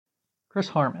Chris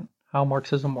Harman, How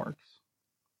Marxism Works.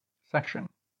 Section: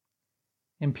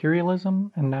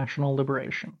 Imperialism and National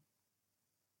Liberation.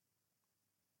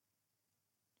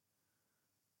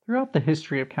 Throughout the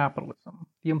history of capitalism,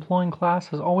 the employing class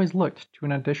has always looked to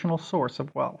an additional source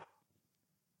of wealth: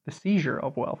 the seizure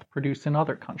of wealth produced in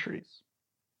other countries.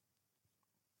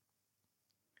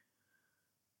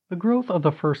 The growth of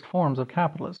the first forms of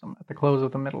capitalism at the close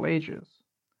of the Middle Ages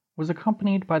was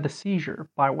accompanied by the seizure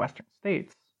by Western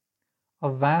states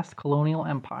of vast colonial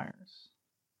empires,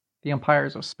 the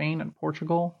empires of Spain and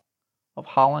Portugal, of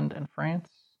Holland and France,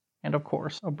 and of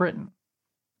course of Britain.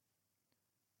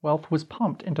 Wealth was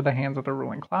pumped into the hands of the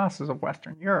ruling classes of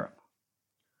Western Europe,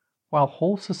 while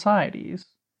whole societies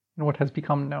in what has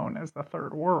become known as the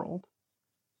Third World,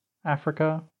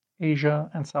 Africa, Asia,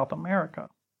 and South America,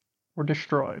 were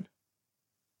destroyed.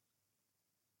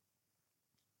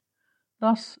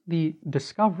 Thus, the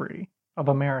discovery of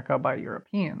America by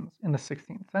Europeans in the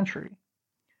 16th century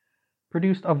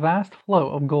produced a vast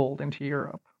flow of gold into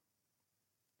Europe.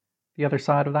 The other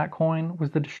side of that coin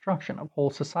was the destruction of whole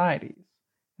societies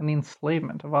and the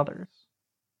enslavement of others.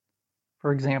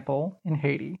 For example, in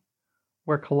Haiti,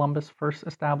 where Columbus first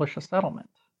established a settlement,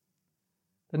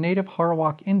 the native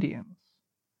Arawak Indians,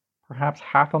 perhaps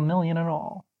 500,000 in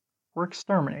all, were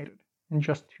exterminated in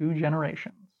just 2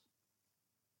 generations.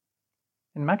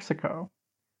 In Mexico,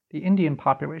 the Indian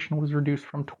population was reduced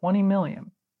from 20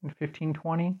 million in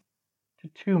 1520 to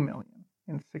 2 million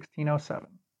in 1607.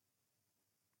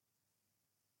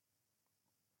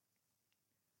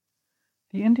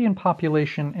 The Indian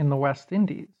population in the West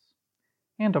Indies,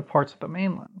 and of parts of the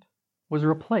mainland, was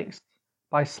replaced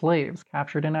by slaves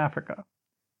captured in Africa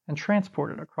and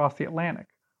transported across the Atlantic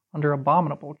under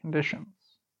abominable conditions.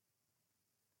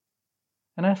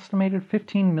 An estimated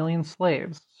 15 million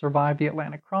slaves survived the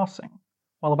Atlantic crossing,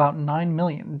 while about 9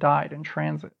 million died in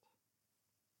transit.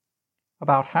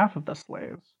 About half of the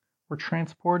slaves were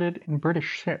transported in British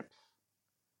ships,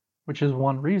 which is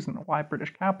one reason why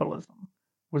British capitalism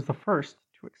was the first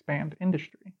to expand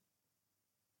industry.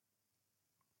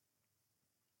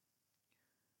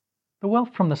 The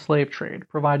wealth from the slave trade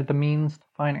provided the means to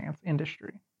finance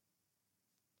industry.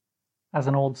 As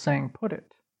an old saying put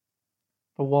it,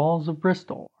 the walls of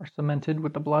Bristol are cemented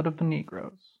with the blood of the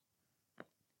Negroes.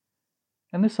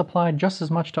 And this applied just as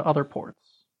much to other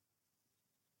ports.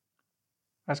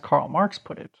 As Karl Marx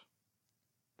put it,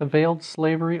 the veiled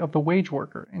slavery of the wage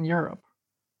worker in Europe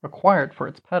required for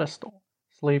its pedestal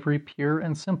slavery pure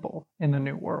and simple in the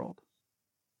New World.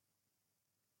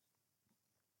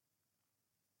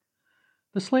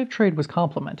 The slave trade was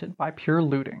complemented by pure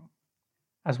looting,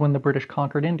 as when the British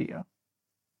conquered India.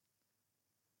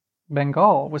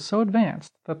 Bengal was so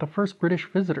advanced that the first British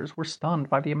visitors were stunned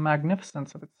by the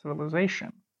magnificence of its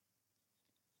civilization.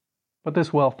 But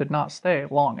this wealth did not stay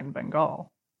long in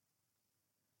Bengal.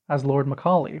 As Lord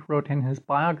Macaulay wrote in his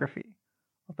biography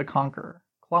of the conqueror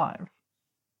Clive,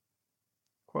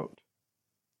 quote,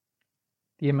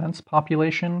 "The immense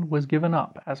population was given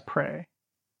up as prey.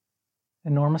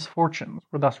 Enormous fortunes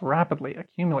were thus rapidly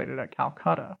accumulated at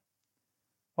Calcutta,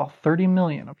 while 30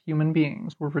 million of human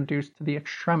beings were reduced to the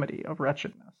extremity of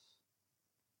wretchedness.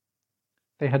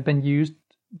 They had been used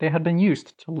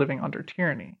to living under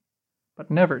tyranny, but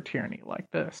never tyranny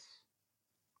like this."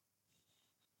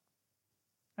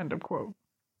 End of quote.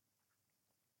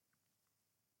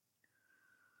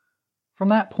 From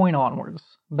that point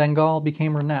onwards, Bengal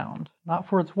became renowned not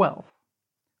for its wealth,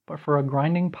 but for a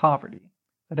grinding poverty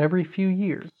that every few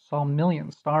years saw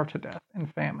millions starve to death in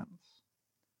famines,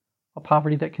 a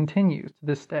poverty that continues to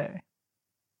this day.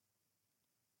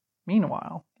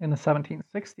 Meanwhile, in the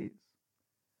 1760s,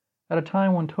 at a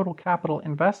time when total capital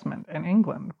investment in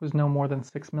England was no more than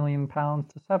 £6 million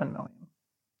to £7 million,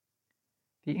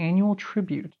 the annual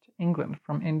tribute to England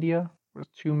from India was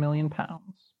 £2 million.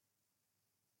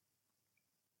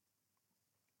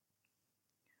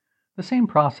 The same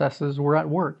processes were at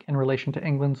work in relation to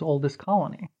England's oldest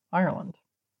colony, Ireland.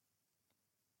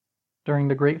 During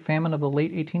the Great Famine of the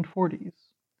late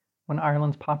 1840s, when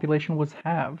Ireland's population was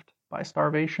halved by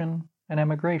starvation and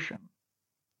emigration,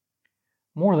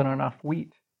 more than enough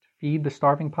wheat to feed the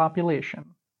starving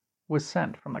population was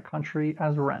sent from the country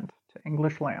as rent to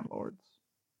English landlords.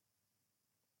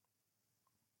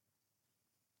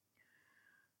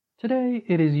 Today,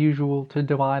 it is usual to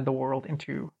divide the world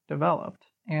into developed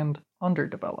and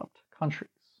underdeveloped countries.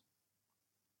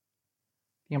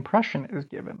 The impression is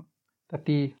given that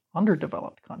the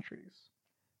underdeveloped countries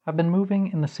have been moving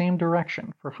in the same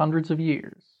direction for hundreds of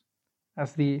years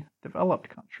as the developed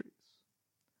countries,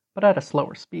 but at a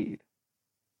slower speed.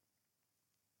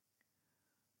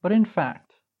 But in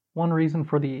fact, one reason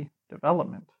for the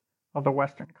development of the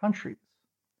Western countries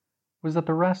was that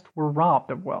the rest were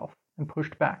robbed of wealth and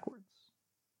pushed backwards.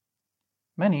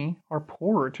 Many are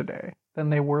poorer today than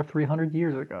they were 300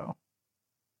 years ago.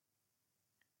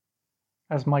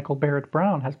 As Michael Barrett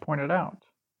Brown has pointed out,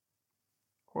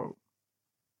 quote,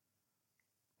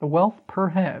 "The wealth per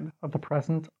head of the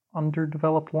present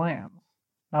underdeveloped lands,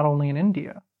 not only in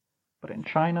India, but in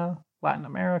China, Latin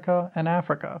America, and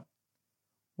Africa,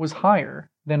 was higher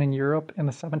than in Europe in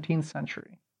the 17th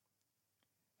century,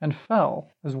 and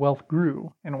fell as wealth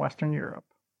grew in Western Europe."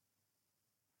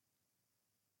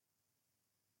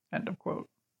 End of quote.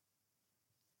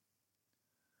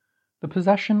 The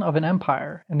possession of an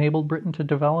empire enabled Britain to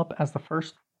develop as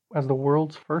the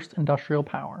world's first industrial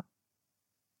power.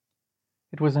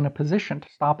 It was in a position to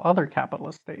stop other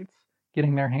capitalist states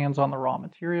getting their hands on the raw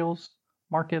materials,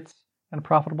 markets, and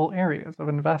profitable areas of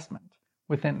investment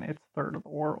within its third of the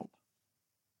world.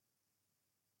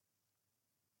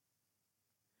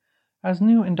 As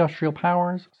new industrial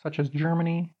powers such as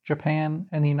Germany, Japan,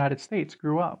 and the United States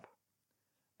grew up,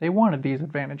 they wanted these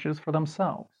advantages for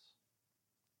themselves.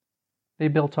 They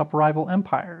built up rival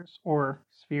empires or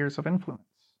spheres of influence.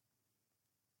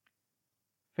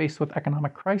 Faced with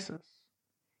economic crisis,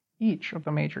 each of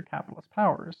the major capitalist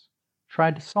powers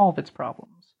tried to solve its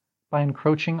problems by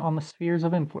encroaching on the spheres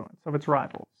of influence of its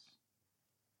rivals.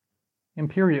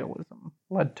 Imperialism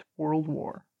led to World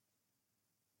War.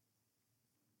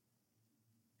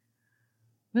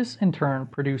 This in turn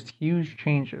produced huge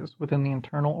changes within the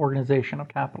internal organization of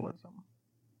capitalism.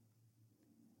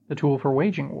 The tool for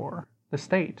waging war, the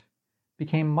state,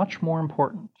 became much more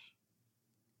important.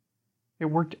 It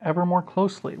worked ever more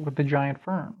closely with the giant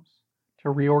firms to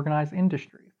reorganize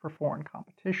industry for foreign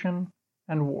competition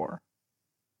and war.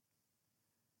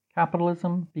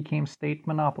 Capitalism became state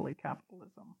monopoly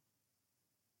capitalism.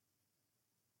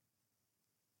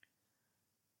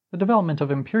 The development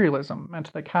of imperialism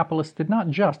meant that capitalists did not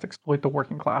just exploit the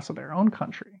working class of their own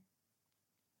country.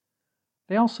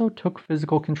 They also took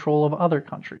physical control of other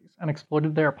countries and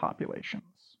exploited their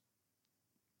populations.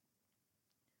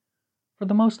 For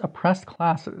the most oppressed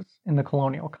classes in the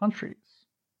colonial countries,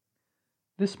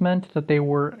 this meant that they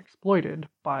were exploited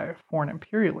by foreign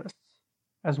imperialists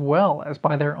as well as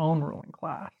by their own ruling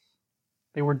class.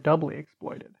 They were doubly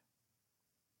exploited.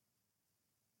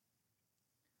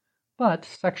 But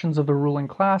sections of the ruling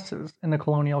classes in the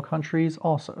colonial countries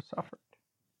also suffered.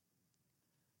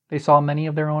 They saw many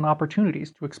of their own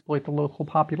opportunities to exploit the local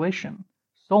population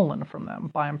stolen from them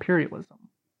by imperialism.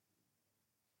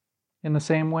 In the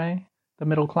same way, the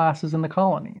middle classes in the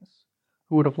colonies,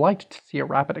 who would have liked to see a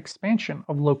rapid expansion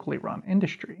of locally run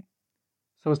industry,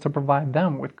 so as to provide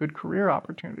them with good career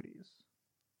opportunities,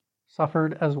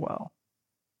 suffered as well.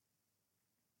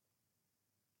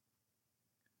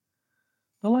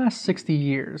 The last 60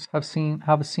 years have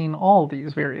seen all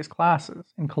these various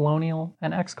classes in colonial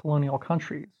and ex-colonial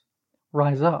countries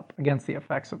rise up against the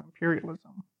effects of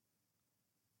imperialism.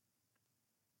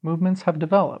 Movements have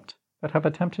developed that have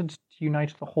attempted to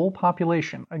unite the whole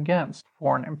population against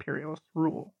foreign imperialist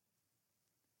rule.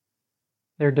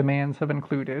 Their demands have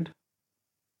included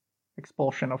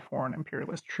expulsion of foreign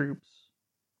imperialist troops,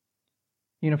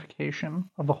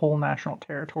 unification of the whole national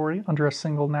territory under a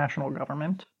single national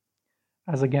government,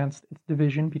 as against its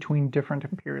division between different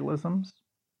imperialisms,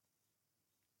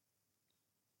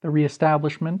 the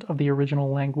reestablishment of the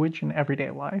original language in everyday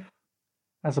life,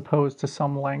 as opposed to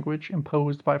some language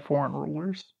imposed by foreign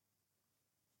rulers,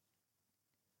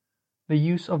 the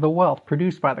use of the wealth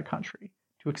produced by the country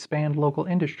to expand local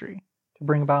industry to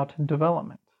bring about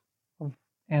development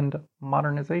and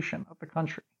modernization of the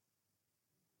country.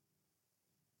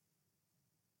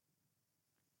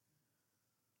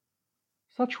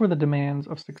 Such were the demands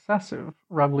of successive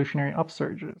revolutionary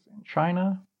upsurges in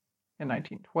China in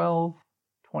 1912,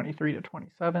 23 to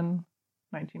 27,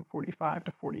 1945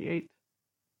 to 48,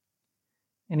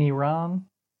 in Iran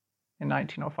in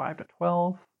 1905 to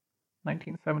 12,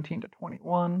 1917 to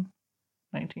 21,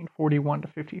 1941 to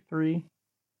 53,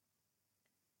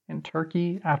 in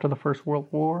Turkey after the First World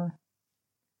War,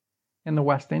 in the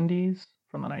West Indies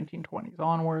from the 1920s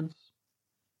onwards,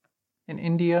 in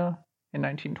India in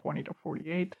 1920 to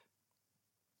 48,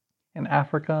 in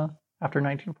Africa after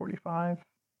 1945,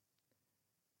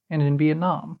 and in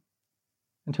Vietnam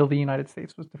until the United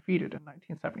States was defeated in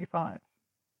 1975.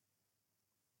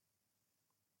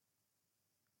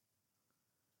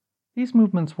 These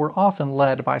movements were often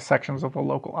led by sections of the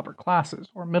local upper classes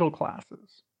or middle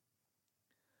classes,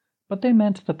 but they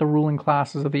meant that the ruling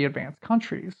classes of the advanced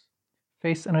countries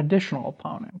faced an additional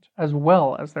opponent as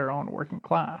well as their own working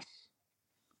class.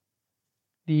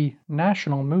 The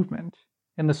national movement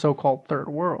in the so-called Third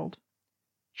World,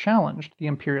 challenged the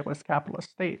imperialist capitalist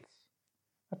states,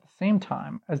 at the same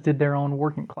time as did their own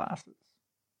working classes.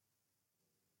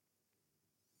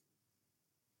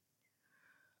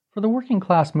 For the working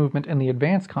class movement in the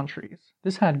advanced countries,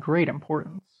 this had great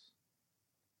importance.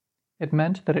 It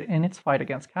meant that in its fight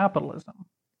against capitalism,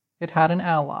 it had an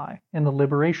ally in the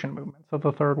liberation movements of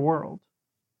the Third World.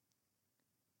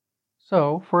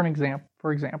 So, for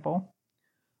example,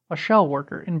 a shell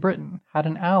worker in Britain had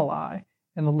an ally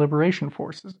in the liberation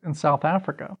forces in South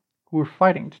Africa who were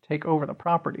fighting to take over the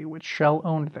property which Shell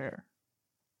owned there.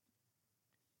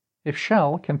 If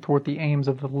Shell can thwart the aims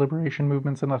of the liberation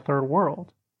movements in the Third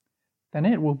World, then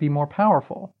it will be more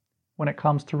powerful when it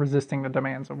comes to resisting the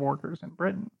demands of workers in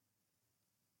Britain.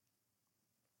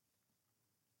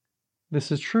 This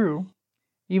is true,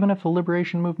 even if the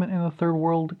liberation movement in the Third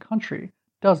World country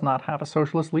does not have a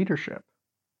socialist leadership.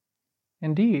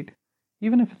 Indeed,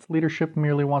 even if its leadership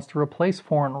merely wants to replace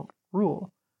foreign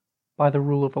rule by the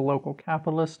rule of a local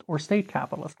capitalist or state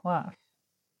capitalist class.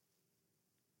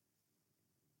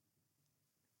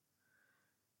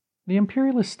 The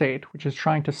imperialist state which is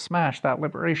trying to smash that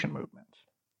liberation movement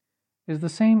is the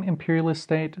same imperialist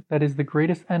state that is the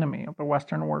greatest enemy of the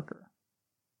Western worker.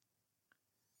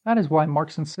 That is why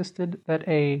Marx insisted that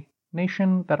a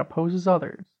nation that opposes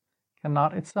others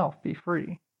cannot itself be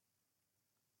free.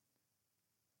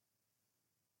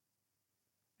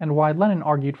 And why Lenin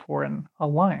argued for an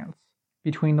alliance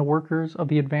between the workers of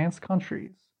the advanced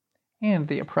countries and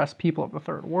the oppressed people of the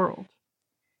Third World,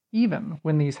 even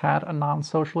when these had a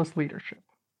non-socialist leadership.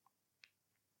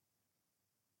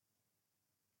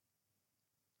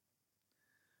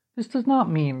 This does not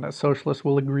mean that socialists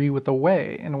will agree with the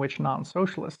way in which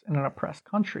non-socialists in an oppressed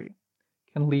country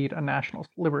can lead a national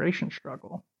liberation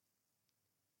struggle,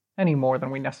 any more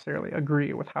than we necessarily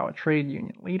agree with how a trade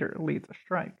union leader leads a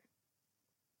strike.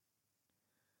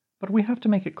 But we have to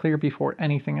make it clear before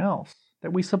anything else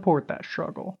that we support that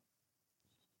struggle.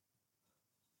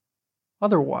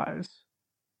 Otherwise,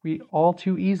 we all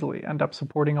too easily end up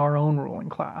supporting our own ruling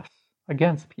class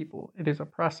against people it is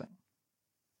oppressing.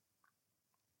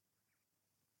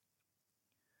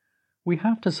 We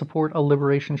have to support a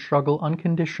liberation struggle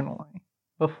unconditionally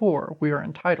before we are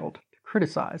entitled to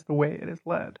criticize the way it is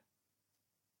led.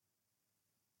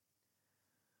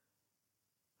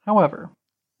 However,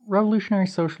 revolutionary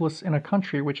socialists in a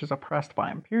country which is oppressed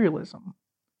by imperialism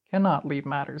cannot leave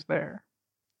matters there.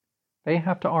 They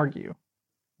have to argue,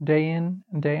 day in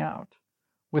and day out,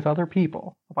 with other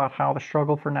people about how the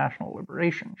struggle for national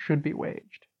liberation should be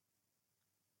waged.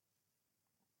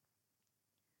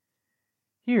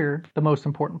 Here, the most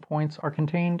important points are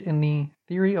contained in the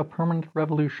theory of permanent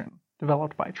revolution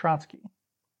developed by Trotsky.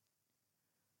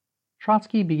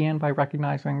 Trotsky began by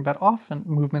recognizing that often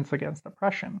movements against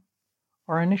oppression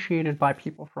are initiated by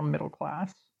people from middle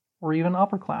class or even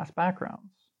upper class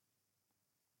backgrounds.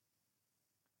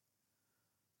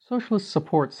 Socialists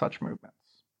support such movements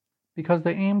because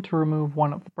they aim to remove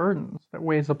one of the burdens that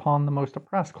weighs upon the most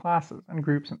oppressed classes and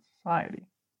groups in society.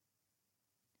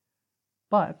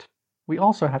 But we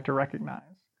also have to recognize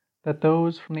that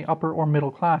those from the upper or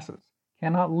middle classes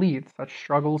cannot lead such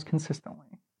struggles consistently.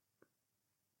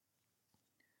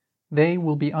 They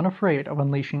will be unafraid of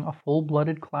unleashing a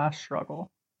full-blooded class struggle,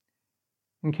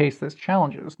 in case this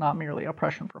challenges not merely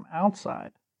oppression from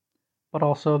outside, but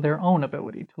also their own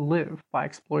ability to live by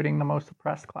exploiting the most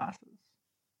oppressed classes.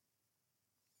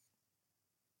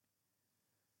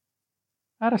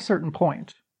 At a certain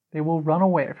point, they will run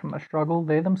away from the struggle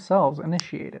they themselves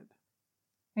initiated,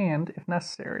 and, if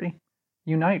necessary,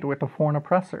 unite with the foreign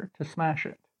oppressor to smash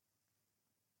it.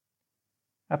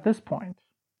 At this point,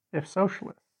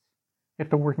 if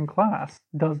the working class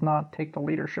does not take the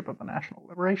leadership of the national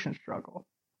liberation struggle,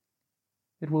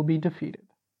 it will be defeated.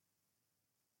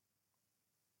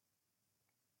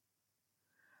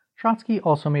 Trotsky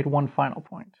also made one final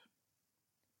point.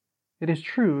 It is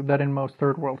true that in most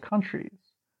third world countries,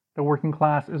 the working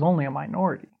class is only a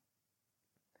minority,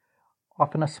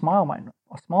 often a small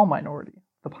minority of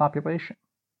the population.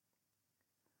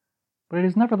 But it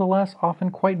is nevertheless often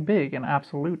quite big in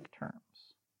absolute terms.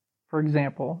 For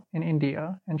example, in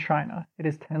India and China, it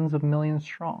is tens of millions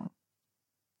strong.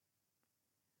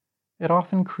 It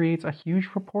often creates a huge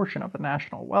proportion of the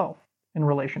national wealth in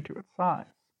relation to its size,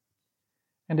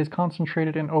 and is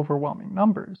concentrated in overwhelming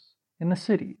numbers in the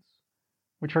cities,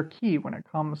 which are key when it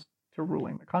comes to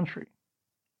ruling the country.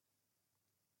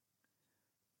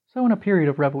 So in a period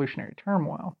of revolutionary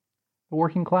turmoil, the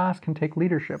working class can take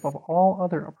leadership of all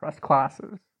other oppressed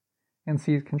classes and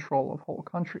seize control of whole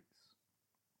countries.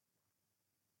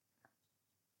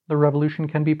 The revolution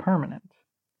can be permanent,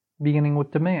 beginning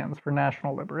with demands for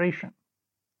national liberation,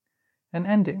 and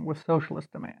ending with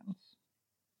socialist demands.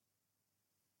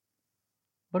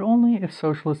 But only if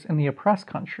socialists in the oppressed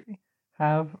country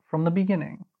have, from the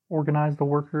beginning, organized the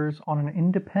workers on an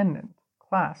independent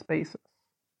class basis,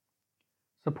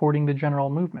 supporting the general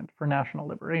movement for national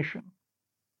liberation,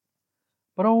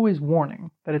 but always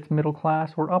warning that its middle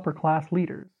class or upper class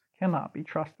leaders cannot be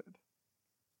trusted.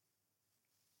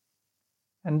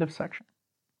 End of section.